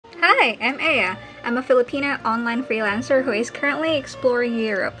Hi, I'm Aya. I'm a Filipina online freelancer who is currently exploring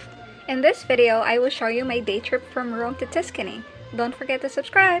Europe. In this video, I will show you my day trip from Rome to Tuscany. Don't forget to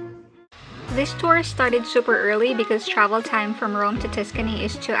subscribe! This tour started super early because travel time from Rome to Tuscany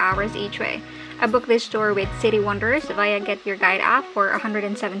is 2 hours each way. I booked this tour with City Wonders via Get Your Guide app for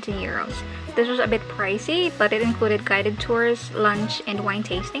 117 euros. This was a bit pricey, but it included guided tours, lunch, and wine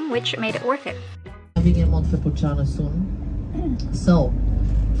tasting, which made it worth it. Living in Montepulciano soon, so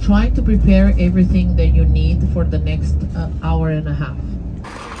trying to prepare everything that you need for the next hour and a half.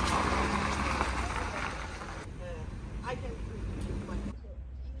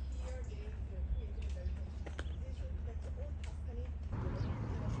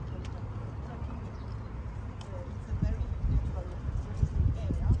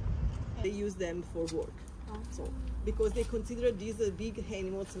 They use them for work, so because they consider these big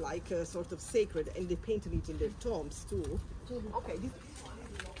animals like sort of sacred, and they painted it in their tombs too. Okay.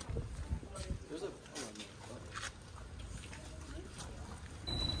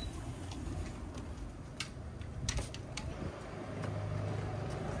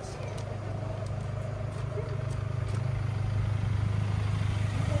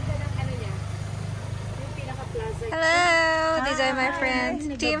 Hello! These are my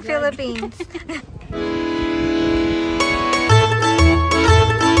friends, Team Philippines.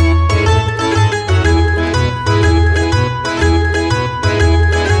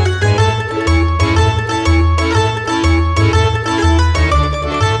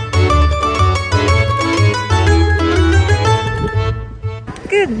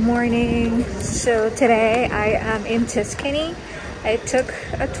 Good morning! So today I am in Tuscany. I took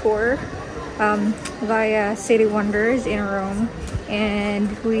a tour via City Wonders in Rome, and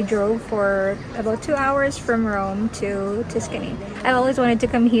we drove for about 2 hours from Rome to Tuscany. I've always wanted to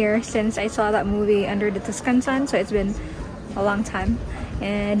come here since I saw that movie Under the Tuscan Sun, so it's been a long time,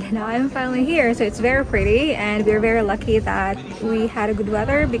 and now I'm finally here. So it's very pretty, and we're very lucky that we had a good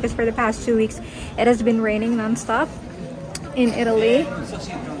weather because for the past 2 weeks it has been raining non-stop in Italy.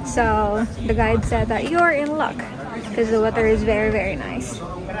 So the guide said that you're in luck because the weather is very nice.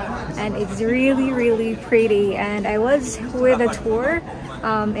 And it's really pretty, and I was with a tour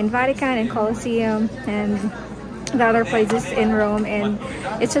in Vatican and Colosseum and the other places in Rome, and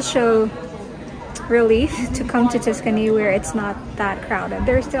it's such a relief to come to Tuscany where it's not that crowded.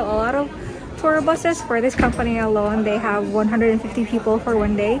 There's still a lot of tour buses. For this company alone, they have 150 people for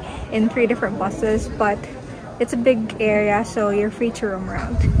one day in 3 different buses, but it's a big area, so you're free to roam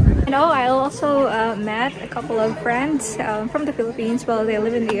around. You know, I also met a couple of friends from the Philippines. Well, they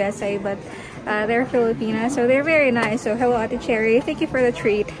live in the USA, but they're Filipina, so they're very nice. So hello, Ate Cherry. Thank you for the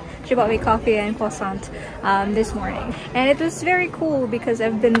treat. She bought me coffee and croissant this morning. And it was very cool because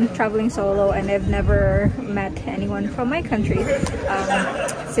I've been traveling solo and I've never met anyone from my country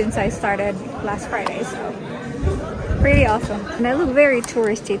since I started last Friday. So pretty awesome. And I look very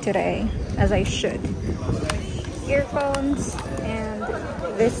touristy today, as I should. Earphones and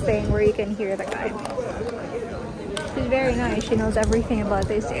this thing where you can hear the guide. She's very nice. She knows everything about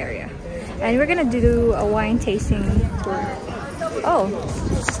this area. And we're gonna do a wine tasting tour. Oh,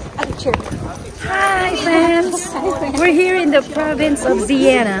 cheers. Hi friends! We're here in the province of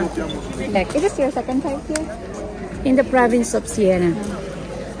Siena. Is this your second time here? In the province of Siena.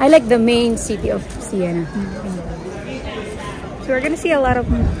 I like the main city of Siena. So we're gonna see a lot of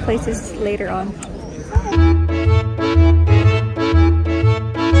places later on.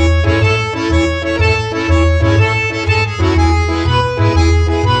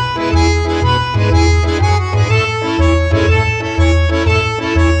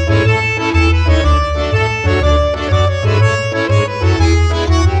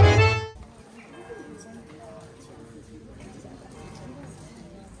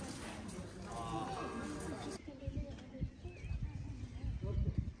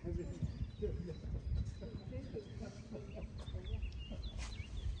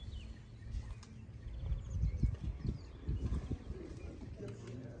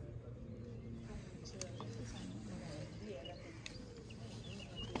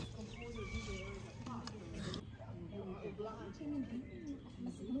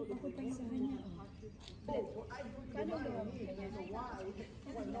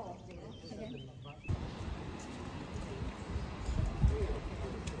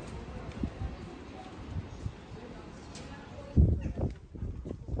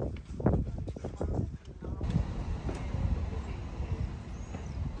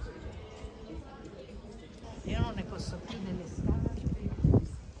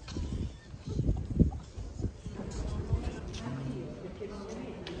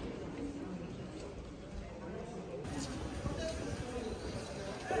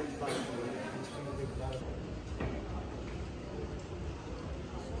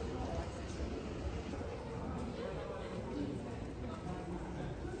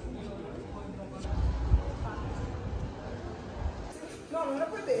 No, non la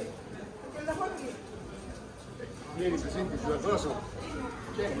puoi bere, quella qua lì. Vieni, presenti sulla cosa?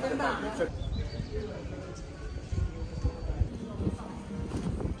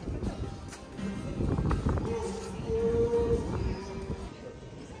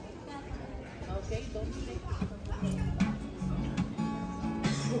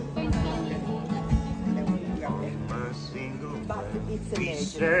 But it's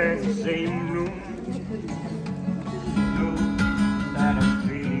a Same room that I'm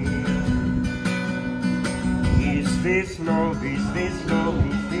feeling. Is this love? Is this love?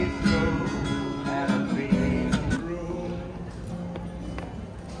 Is this love that I'm feeling?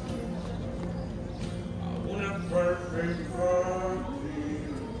 I want a perfect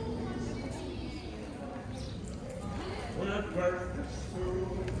body. I want a perfect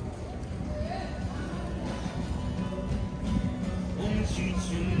soul. Want you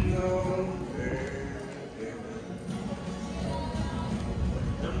to know that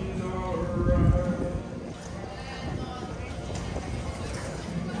I'm alright.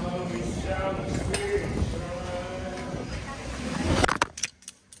 I wish I was still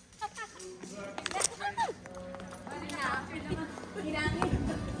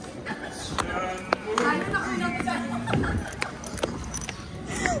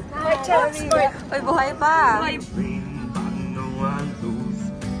Uy, buhay pa!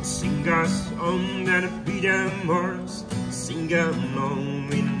 Sing a song that beat them hearts. Sing along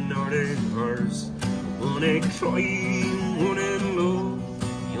with another hearts. Wanna cry, wanna love.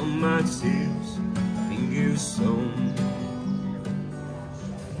 You're my tears, think you so.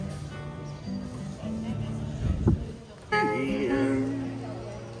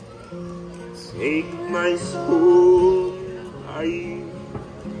 Take my soul, I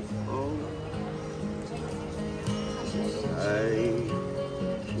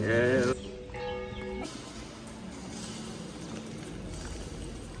yeah.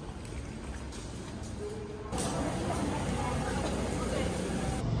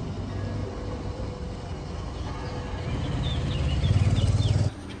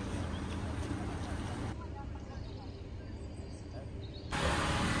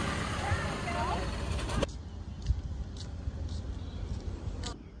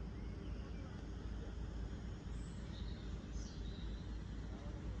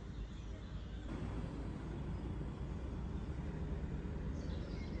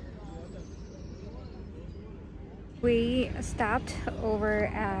 We stopped over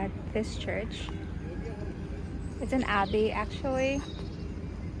at this church. It's an abbey actually.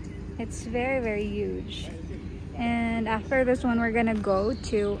 It's very huge. And after this one we're gonna go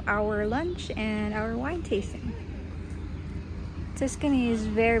to our lunch and our wine tasting. Tuscany is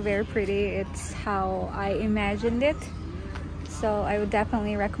very pretty. It's how I imagined it. So I would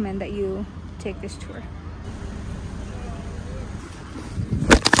definitely recommend that you take this tour.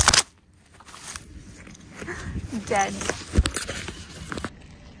 Dead.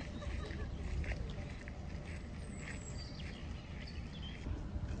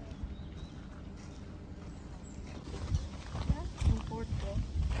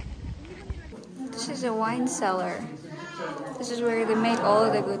 This is a wine cellar. This is where they make all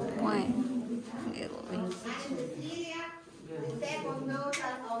of the good wine. Italy. The second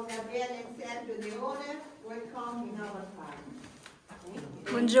daughter of Gabriele and Sergio Leone will come in our farm.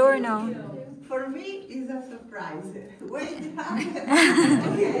 Buongiorno. For me, it's a surprise. Wait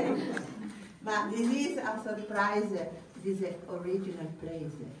okay. But this is a surprise. This is original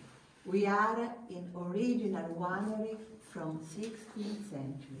place. We are in original winery from 16th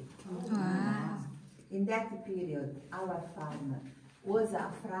century. Wow. In that period, our farm was a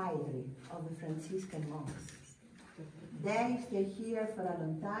friary of the Franciscan monks. They stay here for a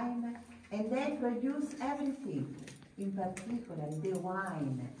long time and they produce everything, in particular the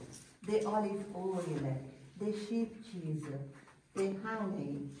wine, the olive oil, the sheep cheese, the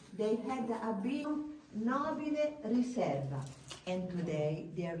honey. They had a big nobile riserva, and today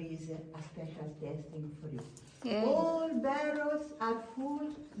there is a special tasting for you. Yes. All barrels are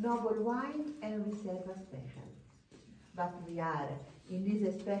full noble wine and riserva special. But we are in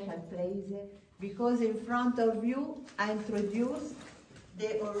this special place because in front of you I introduced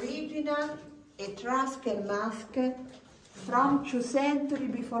the original Etruscan mask from 2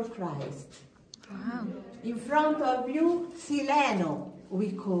 centuries before Christ. Wow. In front of you, Sileno,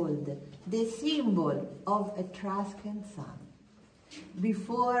 we called, the symbol of Etruscan sun.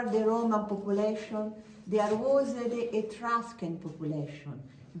 Before the Roman population, there was the Etruscan population,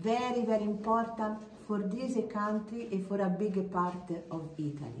 very, very important for this country and for a big part of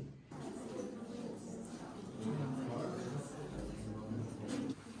Italy.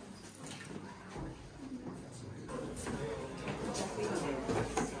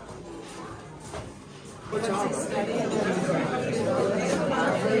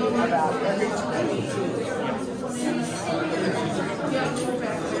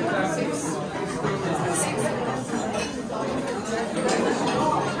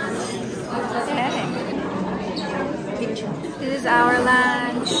 This is our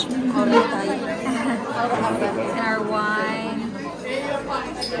lunch and our wine.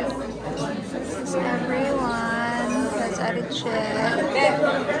 This is everyone that's at a chat.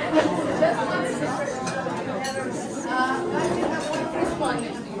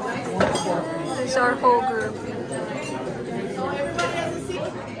 This is our whole group.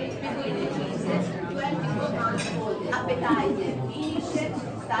 Appetizer, finish,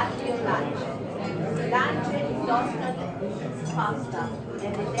 start your lunch. Lunch in Tuscany is pasta.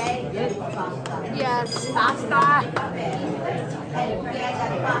 Every day there is pasta. Yes, Pasta and prega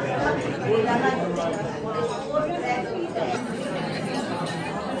pasta with a lunch every day.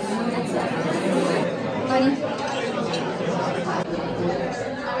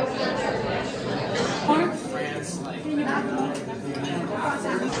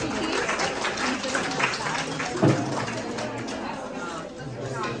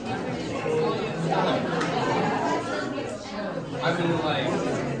 I've been like,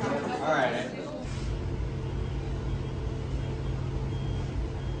 alright.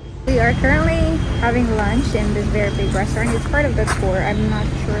 We are currently having lunch in this very big restaurant. It's part of the tour. I'm not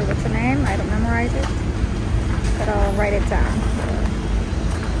sure what's the name. I don't memorize it, but I'll write it down.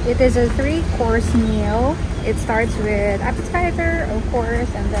 It is a 3-course meal. It starts with appetizer, of course,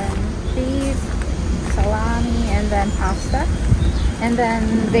 and then cheese, salami, and then pasta. And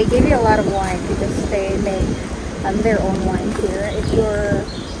then they give you a lot of wine because they make their own wine here. If you're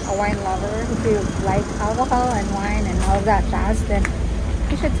a wine lover, if you like alcohol and wine and all of that jazz, then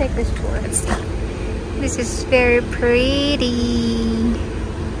you should take this tour. This is very pretty.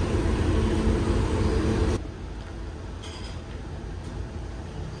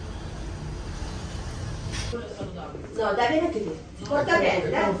 No, dai, vieni qui. Porta bene,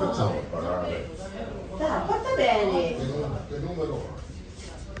 dai. Dai, porta bene.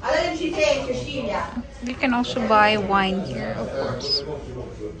 Allora ci sei, Cecilia. You can also buy wine here, of course.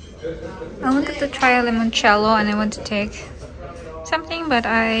 I wanted to try a limoncello and I want to take something, but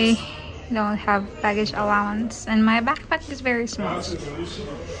I don't have baggage allowance and my backpack is very small.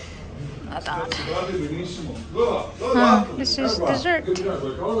 Not that. Oh, this is dessert with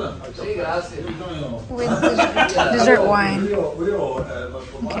dessert wine.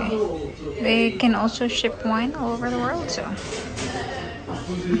 Okay, they can also ship wine all over the world, so.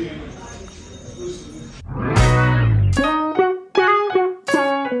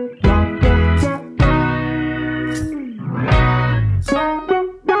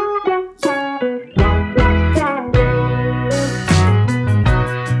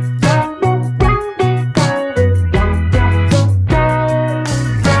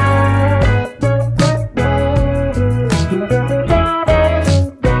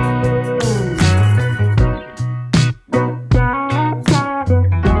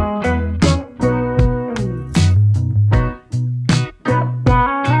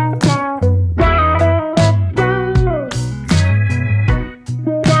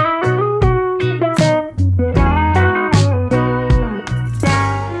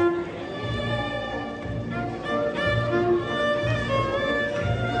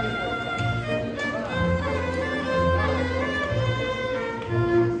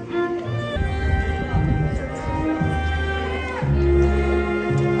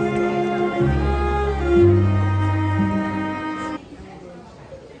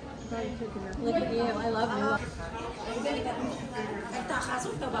 Look at you, I love you.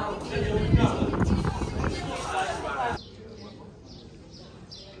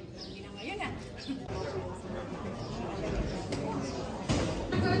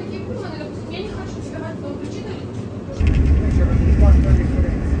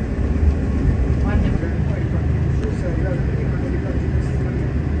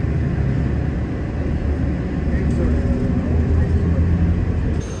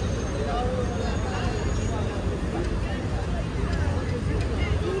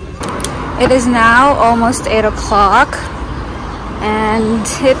 It is now almost 8 o'clock and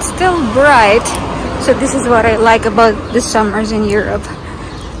it's still bright, so this is what I like about the summers in Europe,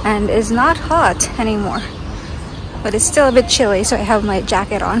 and it's not hot anymore, but it's still a bit chilly, so I have my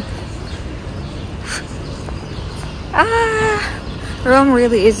jacket on. Rome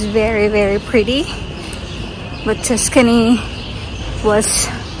really is very, very pretty, but Tuscany was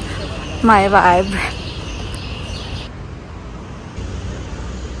my vibe.